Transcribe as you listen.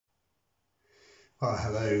Well,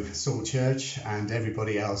 hello, Salt Church and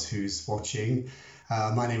everybody else who's watching.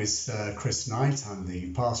 My name is Chris Knight. I'm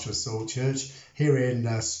the pastor of Salt Church here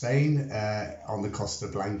in Spain on the Costa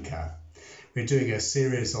Blanca. We're doing a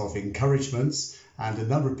series of encouragements, and a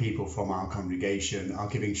number of people from our congregation are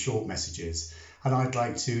giving short messages. And I'd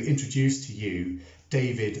like to introduce to you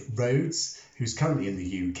David Rhodes, who's currently in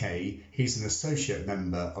the UK. He's an associate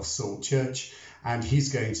member of Salt Church, and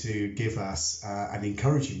he's going to give us an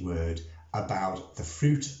encouraging word about the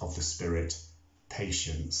fruit of the Spirit,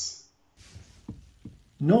 patience.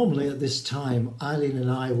 Normally at this time, Eileen and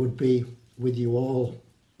I would be with you all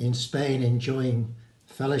in Spain enjoying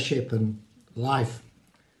fellowship and life.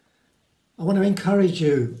 I want to encourage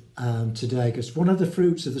you today, because one of the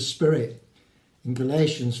fruits of the Spirit in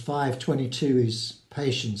Galatians 5:22 is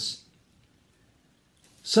patience.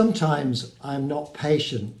 Sometimes I'm not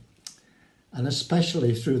patient, and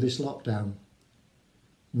especially through this lockdown.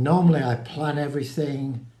 Normally I plan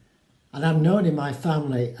everything, and I'm known in my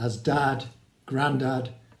family as Dad,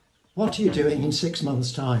 Grandad. What are you doing in 6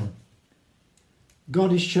 months' time?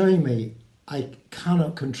 God is showing me I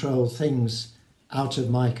cannot control things out of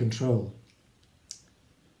my control.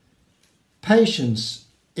 Patience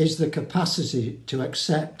is the capacity to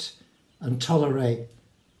accept and tolerate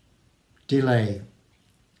delay.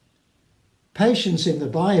 Patience in the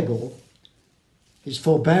Bible is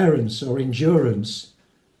forbearance or endurance,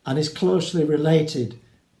 and is closely related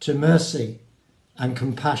to mercy and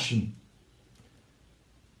compassion.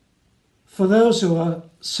 For those who are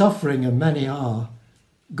suffering, and many are,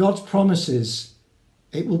 God's promises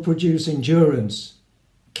it will produce endurance,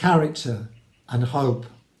 character and hope.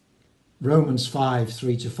 Romans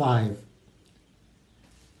 5:3-5.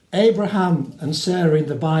 Abraham and Sarah in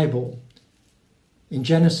the Bible, in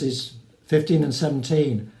Genesis 15 and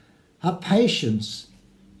 17, had patience.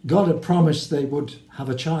 God had promised they would have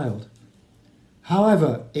a child.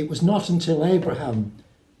 However, it was not until Abraham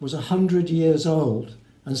was 100 years old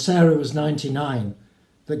and Sarah was 99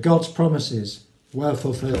 that God's promises were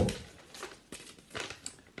fulfilled.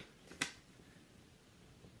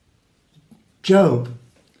 Job,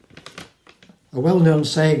 a well-known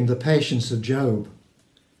saying, the patience of Job.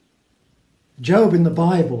 Job in the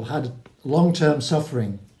Bible had long-term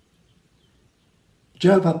suffering.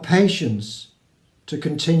 Job had patience to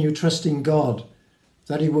continue trusting God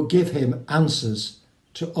that he would give him answers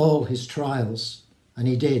to all his trials, and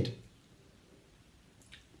he did.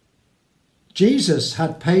 Jesus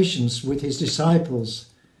had patience with his disciples,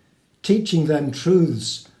 teaching them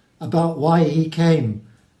truths about why he came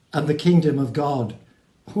and the kingdom of God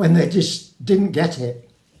when they just didn't get it.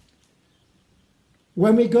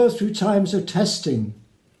 When we go through times of testing,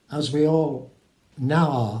 as we all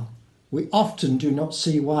now are, we often do not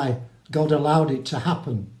see why God allowed it to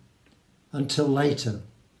happen until later.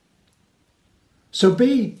 So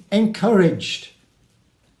be encouraged.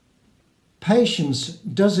 Patience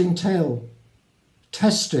does entail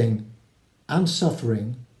testing and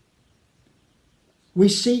suffering. We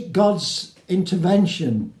seek God's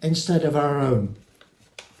intervention instead of our own.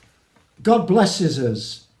 God blesses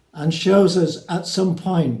us and shows us at some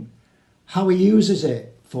point how he uses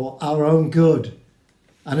it for our own good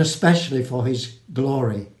and especially for his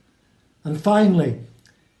glory. And finally,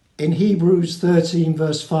 in Hebrews 13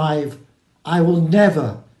 verse 5, I will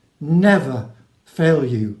never, never fail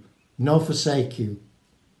you nor forsake you.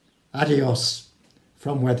 Adios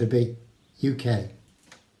from Wetherby, UK.